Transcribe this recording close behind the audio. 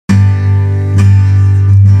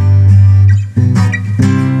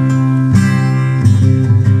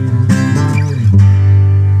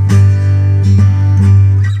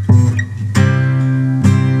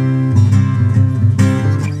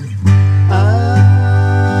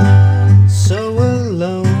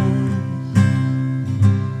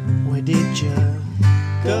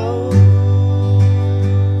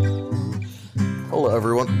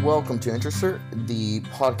to Interester, the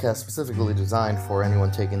podcast specifically designed for anyone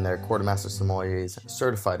taking their Quartermaster Sommelier's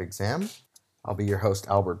certified exam. I'll be your host,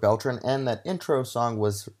 Albert Beltran, and that intro song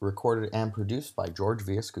was recorded and produced by George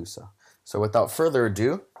Villaescusa. So without further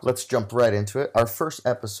ado, let's jump right into it. Our first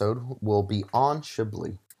episode will be on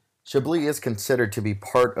Chablis. Chablis is considered to be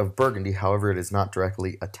part of Burgundy, however it is not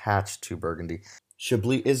directly attached to Burgundy.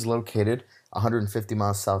 Chablis is located 150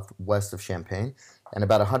 miles southwest of Champagne and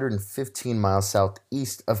about 115 miles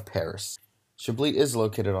southeast of Paris. Chablis is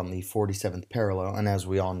located on the 47th parallel, and as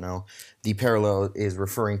we all know, the parallel is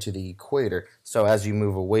referring to the equator, so as you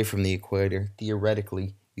move away from the equator,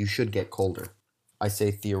 theoretically, you should get colder. I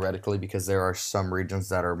say theoretically because there are some regions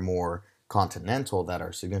that are more continental that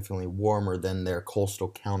are significantly warmer than their coastal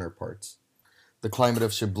counterparts. The climate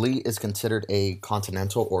of Chablis is considered a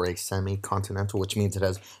continental or a semi-continental, which means it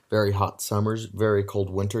has very hot summers, very cold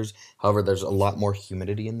winters. However, there's a lot more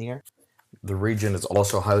humidity in the air. The region is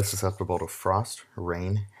also highly susceptible to frost,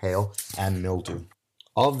 rain, hail, and mildew.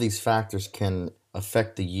 All of these factors can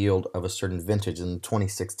affect the yield of a certain vintage. In the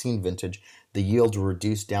 2016 vintage, the yield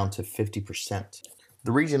reduced down to 50%.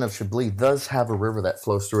 The region of Chablis does have a river that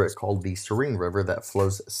flows through it called the Serine River that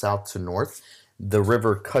flows south to north. The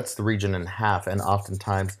river cuts the region in half, and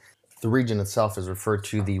oftentimes the region itself is referred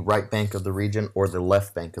to the right bank of the region or the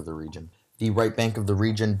left bank of the region. The right bank of the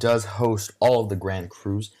region does host all of the Grand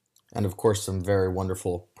Crus, and of course some very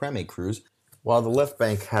wonderful Premier Crus. While the left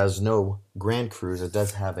bank has no Grand Crus, it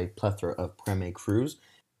does have a plethora of Premier Crus.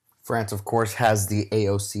 France, of course, has the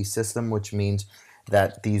AOC system, which means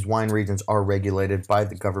that these wine regions are regulated by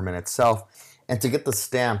the government itself. And to get the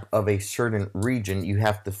stamp of a certain region, you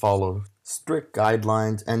have to follow strict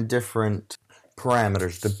guidelines and different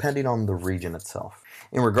parameters depending on the region itself.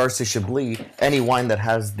 In regards to Chablis, any wine that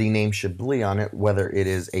has the name Chablis on it, whether it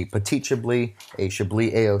is a Petit Chablis, a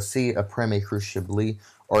Chablis AOC, a Premier Cru Chablis,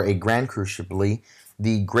 or a Grand Cru Chablis,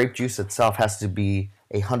 the grape juice itself has to be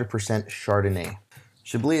 100% Chardonnay.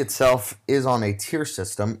 Chablis itself is on a tier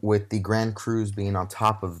system, with the Grand Crus being on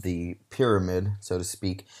top of the pyramid, so to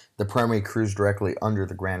speak, the Premier Crus directly under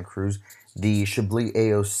the Grand Crus, the Chablis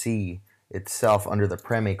AOC itself under the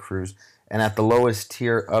Premier Crus, and at the lowest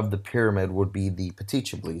tier of the pyramid would be the Petit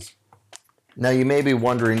Chablis. Now you may be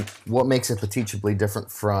wondering what makes a Petit Chablis different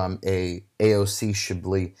from a AOC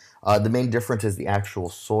Chablis. The main difference is the actual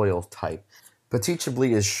soil type. Petit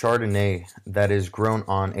Chablis is Chardonnay that is grown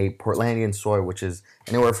on a Portlandian soil, which is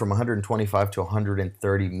anywhere from 125 to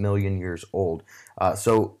 130 million years old.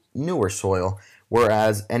 So newer soil,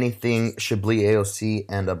 whereas anything Chablis AOC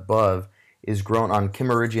and above is grown on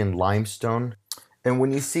Kimmeridgian limestone. And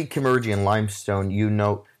when you see Kimmeridgian limestone, you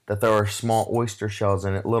note that there are small oyster shells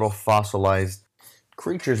in it, little fossilized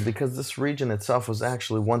creatures, because this region itself was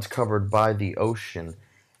actually once covered by the ocean.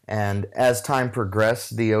 And as time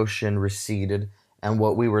progressed, the ocean receded, and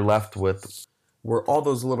what we were left with were all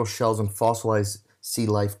those little shells and fossilized sea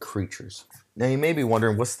life creatures. Now you may be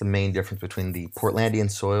wondering what's the main difference between the Portlandian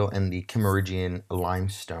soil and the Kimmeridgian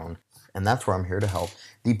limestone, and that's where I'm here to help.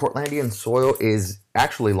 The Portlandian soil is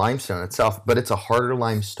actually limestone itself, but it's a harder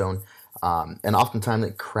limestone, and oftentimes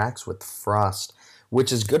it cracks with frost,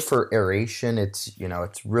 which is good for aeration. It's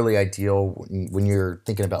really ideal when you're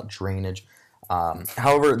thinking about drainage.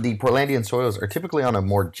 However, the Portlandian soils are typically on a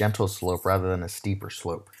more gentle slope rather than a steeper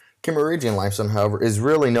slope. Kimmeridgian limestone, however, is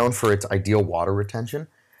really known for its ideal water retention.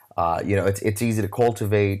 It's easy to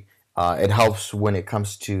cultivate. It helps when it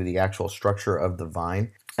comes to the actual structure of the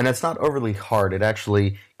vine. And it's not overly hard. It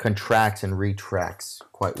actually contracts and retracts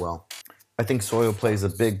quite well. I think soil plays a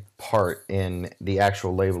big part in the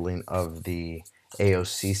actual labeling of the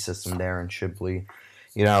AOC system there in Chablis.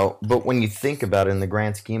 But when you think about it in the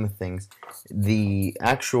grand scheme of things, the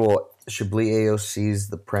actual Chablis AOCs,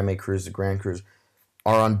 the Premier Crus, the Grand Crus,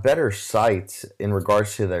 are on better sites in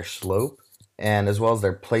regards to their slope and as well as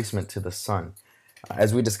their placement to the sun.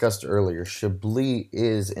 As we discussed earlier, Chablis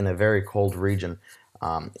is in a very cold region.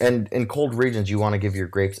 And in cold regions, you want to give your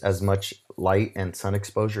grapes as much light and sun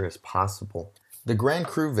exposure as possible. The Grand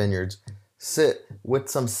Cru vineyards sit with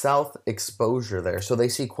some south exposure there, so they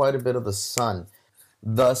see quite a bit of the sun.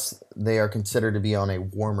 Thus, they are considered to be on a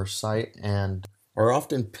warmer site and are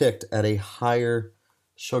often picked at a higher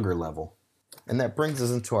sugar level. And that brings us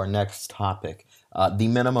into our next topic, the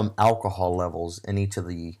minimum alcohol levels in each of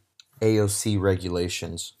the AOC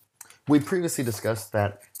regulations. We previously discussed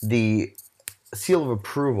that the seal of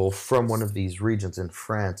approval from one of these regions in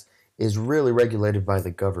France is really regulated by the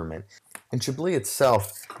government. In Chablis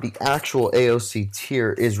itself, the actual AOC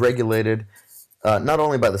tier is regulated not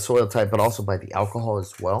only by the soil type, but also by the alcohol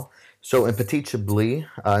as well. So in Petit Chablis,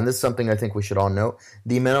 and this is something I think we should all note,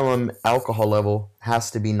 the minimum alcohol level has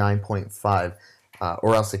to be 9.5,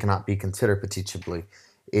 or else it cannot be considered Petit Chablis.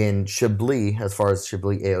 In Chablis, as far as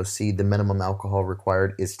Chablis AOC, the minimum alcohol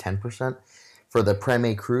required is 10%. For the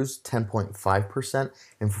Premier Cru's, 10.5%.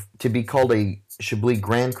 And to be called a Chablis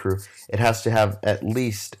Grand Cru, it has to have at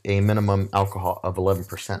least a minimum alcohol of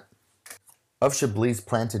 11%. Of Chablis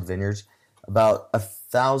planted vineyards, about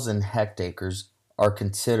 1,000 hectares are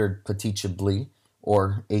considered Petit Chablis,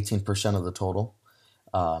 or 18% of the total.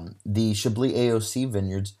 The Chablis AOC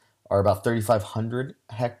vineyards are about 3,500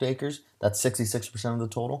 hectares. That's 66% of the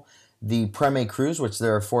total. The Premier Crus, which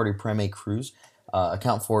there are 40 Premier Crus,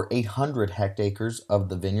 account for 800 hectares of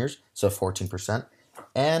the vineyards, so 14%.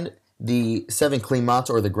 And the 7 Climats,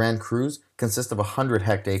 or the Grand Crus, consist of 100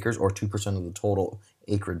 hectares, or 2% of the total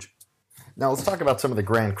acreage. Now let's talk about some of the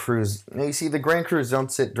Grand Crus. Now you see the Grand Crus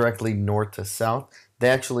don't sit directly north to south. They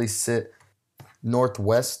actually sit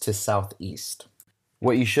northwest to southeast.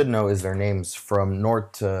 What you should know is their names from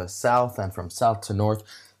north to south and from south to north.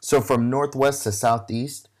 So from northwest to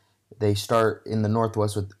southeast, they start in the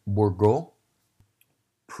northwest with Bourgogne,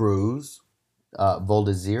 Preuze, Val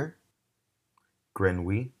d'Isère,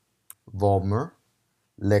 Grenouille, Valmeur,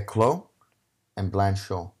 Les Clos, and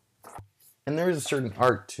Blanchot. And there is a certain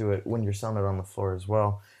art to it when you're selling it on the floor as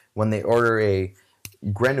well. When they order a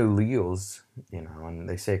Grenouilles, and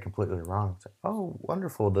they say it completely wrong. It's like, oh,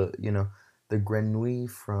 wonderful, the Grenouille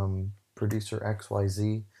from producer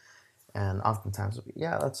XYZ. And oftentimes,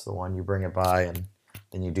 yeah, that's the one. You bring it by and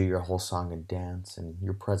then you do your whole song and dance and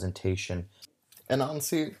your presentation. And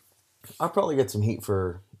honestly, I'll probably get some heat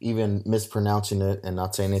for even mispronouncing it and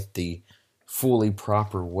not saying it the fully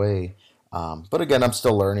proper way. But again, I'm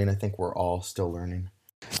still learning. I think we're all still learning.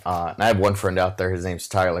 And I have one friend out there. His name's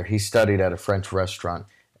Tyler. He studied at a French restaurant,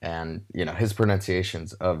 and his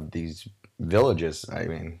pronunciations of these villages, I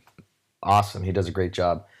mean, awesome. He does a great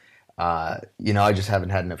job. I just haven't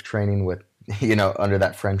had enough training with under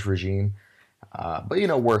that French regime. But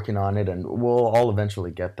working on it, and we'll all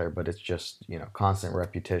eventually get there. But it's just constant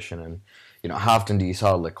repetition, and how often do you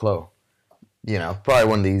saw Le Clos? Probably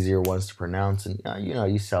one of the easier ones to pronounce, and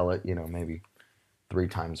you sell it, maybe 3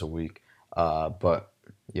 times a week. But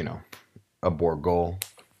a Bourgogne,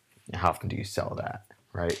 how often do you sell that,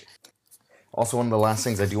 right? Also, one of the last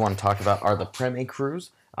things I do want to talk about are the Premier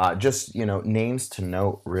Crus. Just names to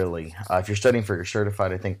note, really. If you're studying for your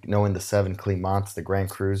certified, I think knowing the 7 Climats, the Grand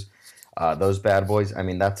Crus, those bad boys, I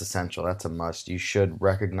mean, that's essential. That's a must. You should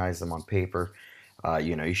recognize them on paper.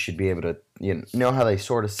 You should be able to know how they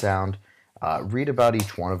sort of sound. Read about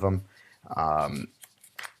each one of them.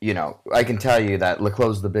 I can tell you that Le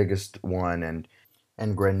Clos is the biggest one,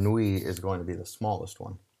 and Grenouille is going to be the smallest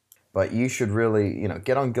one. But you should really,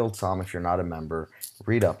 get on Guild Somm if you're not a member.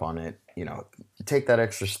 Read up on it. Take that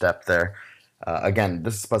extra step there. Again,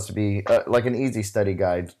 this is supposed to be like an easy study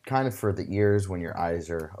guide, kind of for the ears when your eyes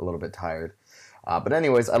are a little bit tired. But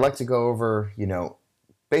anyways, I'd like to go over,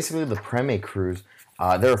 basically the Premier Crus.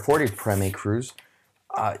 There are 40 Premier Crus.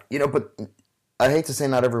 But I hate to say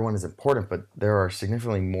not everyone is important, but there are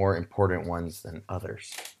significantly more important ones than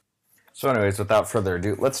others. So anyways, without further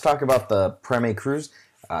ado, let's talk about the Premier Crus.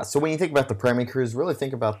 So when you think about the Premier Crus, really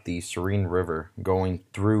think about the Seine River going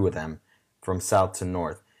through them from south to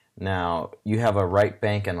north. Now, you have a right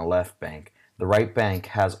bank and a left bank. The right bank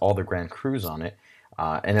has all the Grand Crus on it,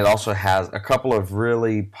 and it also has a couple of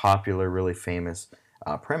really popular, really famous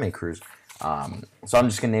Premier Crus. So I'm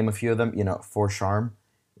just going to name a few of them. Fourcharme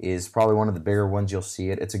is probably one of the bigger ones. You'll see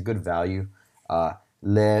it. It's a good value.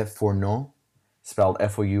 Le Fourneaux, spelled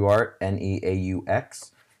Fourneaux.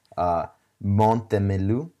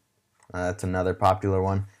 Montemelu, that's another popular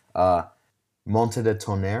one. Monte de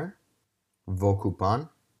Tonnerre, Vaucoupon,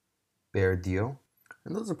 Berdiot.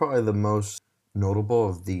 And those are probably the most notable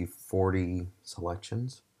of the 40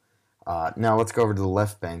 selections. Now let's go over to the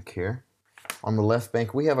left bank here. On the left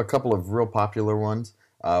bank, we have a couple of real popular ones.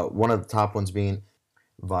 One of the top ones being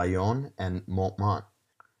Vaillon and Montmont.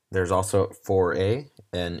 There's also Foret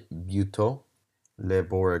and Buteau, Le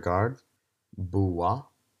Beauregard, Bouat,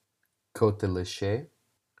 Côte-de-Léché,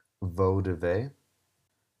 Vaudevey,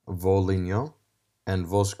 Vaulignon, and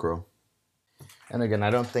Vosgros. And again, I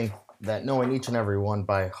don't think that knowing each and every one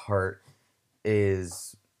by heart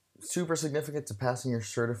is super significant to passing your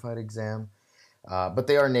certified exam, but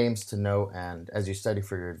they are names to know, and as you study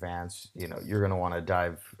for your advance, you're going to want to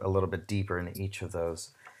dive a little bit deeper into each of those.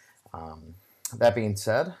 That being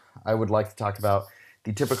said, I would like to talk about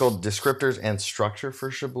the typical descriptors and structure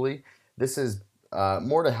for Chablis. This is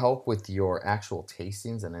more to help with your actual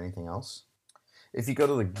tastings than anything else. if you go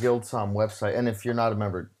to the Guild Somm website, and if you're not a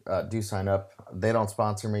member, do sign up. They don't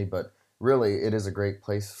sponsor me, but really, it is a great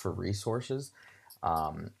place for resources.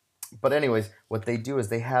 Um, but anyways, what they do is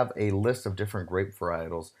they have a list of different grape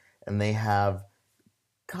varietals, and they have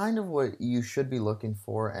kind of what you should be looking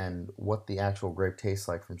for and what the actual grape tastes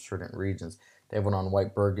like from certain regions. They have one on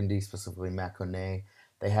white Burgundy, specifically Mâconnais.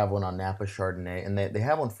 They have one on Napa Chardonnay, and they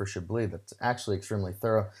have one for Chablis that's actually extremely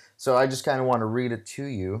thorough. So I just kind of want to read it to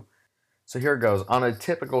you. So here it goes. On a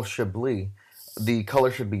typical Chablis, the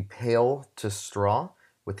color should be pale to straw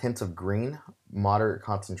with hints of green, moderate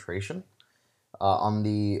concentration. On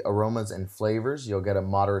the aromas and flavors, you'll get a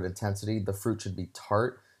moderate intensity. The fruit should be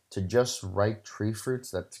tart to just ripe tree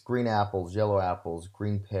fruits. That's green apples, yellow apples,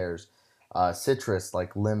 green pears, citrus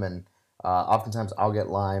like lemon. Oftentimes I'll get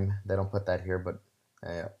lime. They don't put that here, but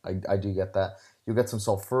I do get that. You'll get some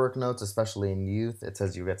sulfuric notes, especially in youth. It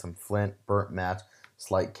says you get some flint, burnt match,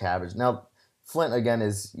 slight cabbage. Now, flint again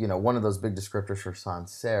is one of those big descriptors for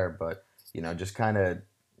Sancerre, but just kind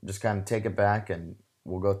of take it back and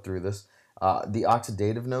we'll go through this. The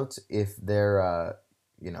oxidative notes, if they're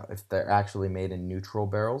actually made in neutral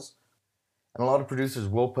barrels, and a lot of producers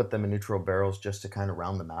will put them in neutral barrels just to kind of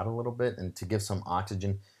round them out a little bit and to give some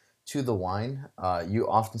oxygen to the wine. You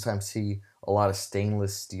oftentimes see a lot of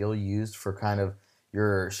stainless steel used for kind of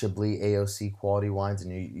your Chablis AOC quality wines,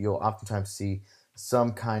 and you'll oftentimes see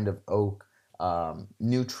some kind of oak,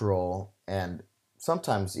 neutral, and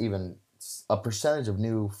sometimes even a percentage of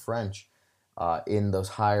new French in those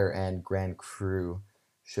higher end Grand Cru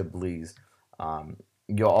Chablis.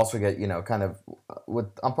 You'll also get, kind of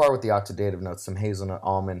on par with the oxidative notes, some hazelnut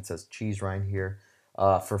almond. It says cheese rind here.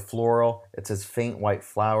 For floral, it says faint white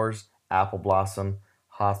flowers, apple blossom,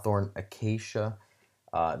 hawthorn, acacia.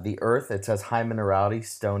 The earth, it says high minerality,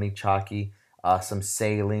 stony, chalky, some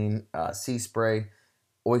saline, sea spray,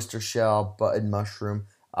 oyster shell, button mushroom.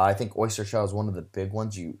 I think oyster shell is one of the big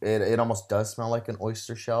ones. It almost does smell like an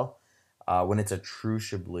oyster shell when it's a true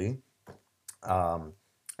Chablis.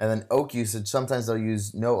 And then oak usage, sometimes they'll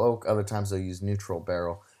use no oak, other times they'll use neutral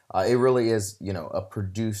barrel. It really is, a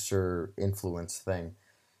producer influence thing.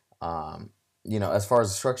 As far as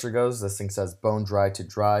the structure goes, this thing says bone dry to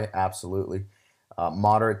dry, absolutely.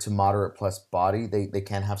 Moderate to moderate plus body, they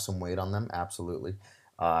can have some weight on them, absolutely.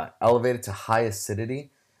 Elevated to high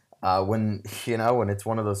acidity. When it's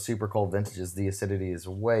one of those super cold vintages, the acidity is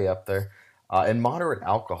way up there. And moderate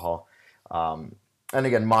alcohol. And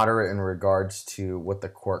again, moderate in regards to what the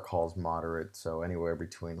court calls moderate, so anywhere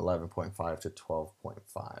between 11.5 to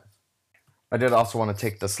 12.5. I did also want to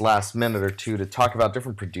take this last minute or two to talk about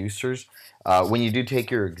different producers. When you do take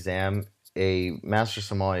your exam, a master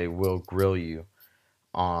sommelier will grill you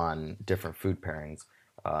on different food pairings.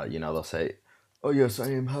 They'll say, "Oh yes,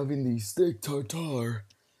 I am having the steak tartare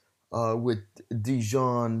with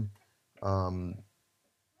Dijon."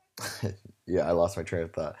 Yeah, I lost my train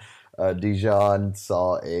of thought. Dijon,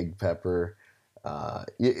 salt, egg, pepper.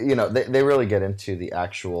 They really get into the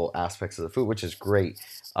actual aspects of the food, which is great.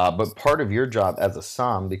 But part of your job as a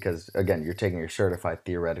somm, because again, you're taking your certified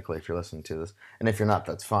theoretically if you're listening to this, and if you're not,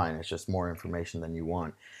 that's fine. It's just more information than you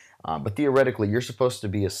want. But theoretically, you're supposed to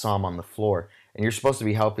be a somm on the floor, and you're supposed to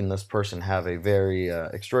be helping this person have a very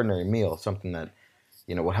extraordinary meal, something that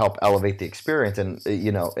will help elevate the experience. And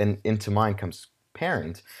and into mind comes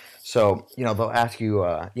pairings. So, they'll ask you,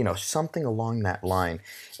 something along that line.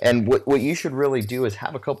 And what you should really do is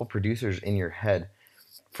have a couple producers in your head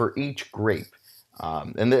for each grape.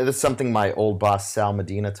 And this is something my old boss, Sal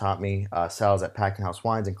Medina, taught me. Sal's at Packing House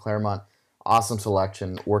Wines in Claremont. Awesome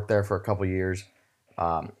selection. Worked there for a couple years.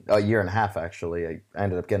 A year and a half, actually. I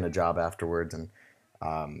ended up getting a job afterwards. And,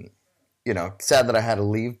 sad that I had to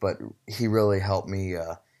leave, but he really helped me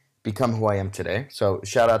become who I am today. So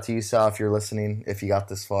shout out to you, Sal, if you're listening, if you got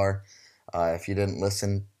this far. If you didn't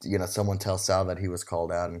listen, someone tell Sal that he was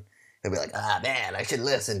called out, and he'll be like, man, I should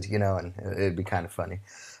listen, and it'd be kind of funny.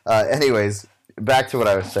 Anyways, back to what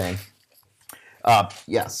I was saying.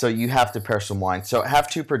 So you have to pair some wine. So have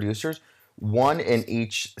two producers, one in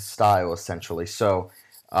each style, essentially. So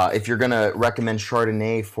if you're going to recommend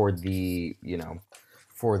Chardonnay for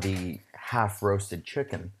the half-roasted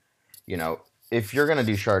chicken, if you're going to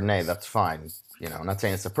do Chardonnay, that's fine. I'm not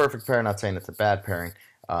saying it's a perfect pair, not saying it's a bad pairing,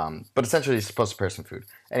 but essentially you're supposed to pair some food.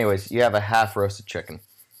 Anyways, you have a half-roasted chicken.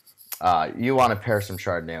 You want to pair some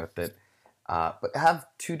Chardonnay with it, but have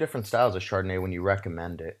two different styles of Chardonnay when you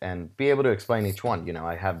recommend it, and be able to explain each one.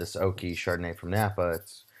 I have this oaky Chardonnay from Napa.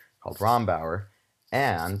 It's called Rombauer,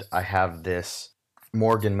 and I have this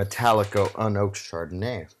Morgan Metallico unoaked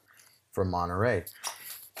Chardonnay from Monterey.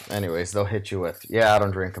 Anyways, they'll hit you with, I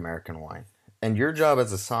don't drink American wine. And your job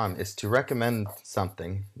as a som is to recommend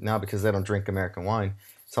something, now because they don't drink American wine,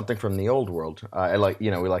 something from the old world. I like,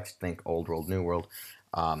 we like to think old world, new world.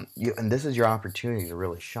 And this is your opportunity to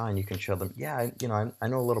really shine. You can show them, I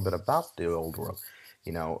know a little bit about the old world.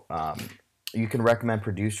 You know, you can recommend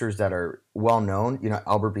producers that are well known. You know,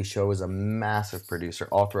 Albert Bichot is a massive producer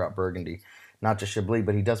all throughout Burgundy, not just Chablis,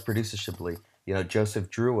 but he does produce a Chablis. You know,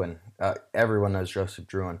 Joseph Drouin, everyone knows Joseph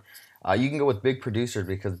Drouin. You can go with big producers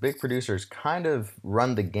because big producers kind of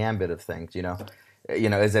run the gambit of things.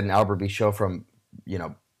 Is it an Albert Bichot from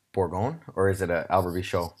Bourgogne, or is it an Albert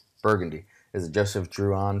Bichot Burgundy? Is it Joseph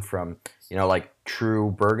Drouin from like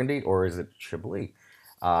true Burgundy, or is it Chablis?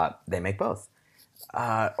 They make both.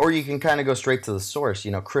 Or you can kind of go straight to the source.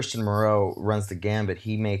 Christian Moreau runs the gambit.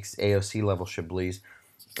 He makes AOC level Chablis,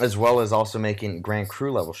 as well as also making Grand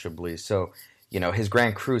Cru level Chablis. So, his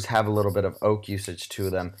Grand Crus have a little bit of oak usage to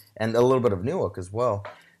them, and a little bit of new oak as well.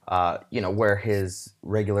 Where his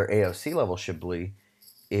regular AOC level Chablis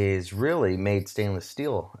is really made stainless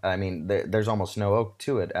steel. I mean, there's almost no oak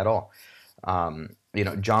to it at all.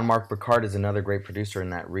 Jean-Marc Picard is another great producer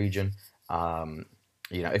in that region.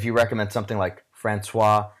 If you recommend something like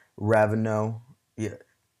Francois Ravenot,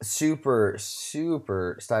 super,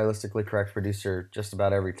 super stylistically correct producer just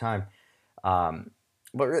about every time.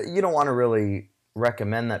 But you don't want to really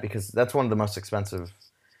recommend that because that's one of the most expensive,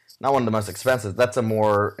 not one of the most expensive, that's a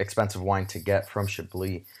more expensive wine to get from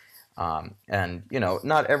Chablis. And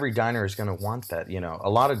not every diner is going to want that. A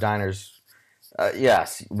lot of diners,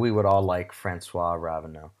 yes, we would all like Francois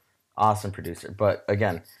Ravenot, awesome producer. But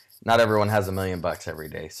again, not everyone has $1 million every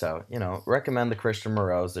day. So, recommend the Christian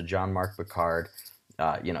Moreaus, the Jean-Marc Picard,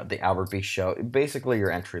 the Albert Bichot, basically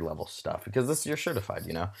your entry-level stuff, because this you're certified,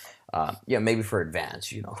 maybe for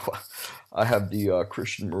advanced, I have the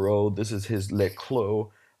Christian Moreau, this is his Le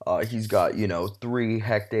Clos, he's got, 3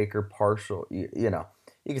 hectare parcel, you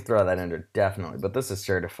can throw that in there, definitely, but this is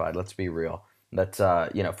certified, let's be real. Let's,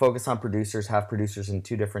 focus on producers, have producers in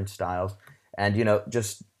 2 different styles, and,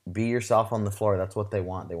 just be yourself on the floor. That's what they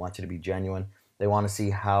want. They want you to be genuine. They want to see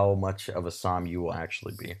how much of a som you will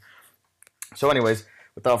actually be. So anyways,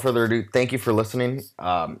 without further ado, thank you for listening.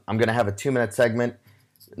 I'm going to have a 2-minute segment,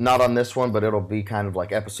 not on this one, but it'll be kind of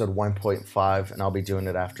like episode 1.5, and I'll be doing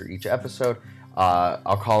it after each episode.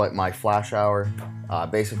 I'll call it my flash hour,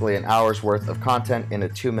 basically an hour's worth of content into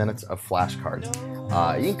 2 minutes of flashcards.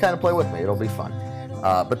 You can kind of play with me. It'll be fun.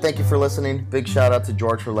 But thank you for listening. Big shout out to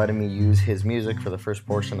George for letting me use his music for the first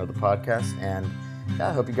portion of the podcast. And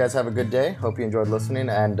I hope you guys have a good day. Hope you enjoyed listening.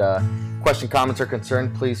 And question, comments, or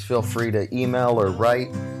concern, please feel free to email or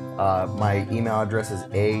write. My email address is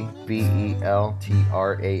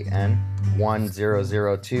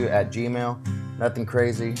abeltran1002@gmail. Nothing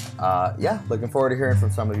crazy. Looking forward to hearing from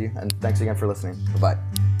some of you. And thanks again for listening.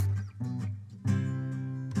 Bye-bye.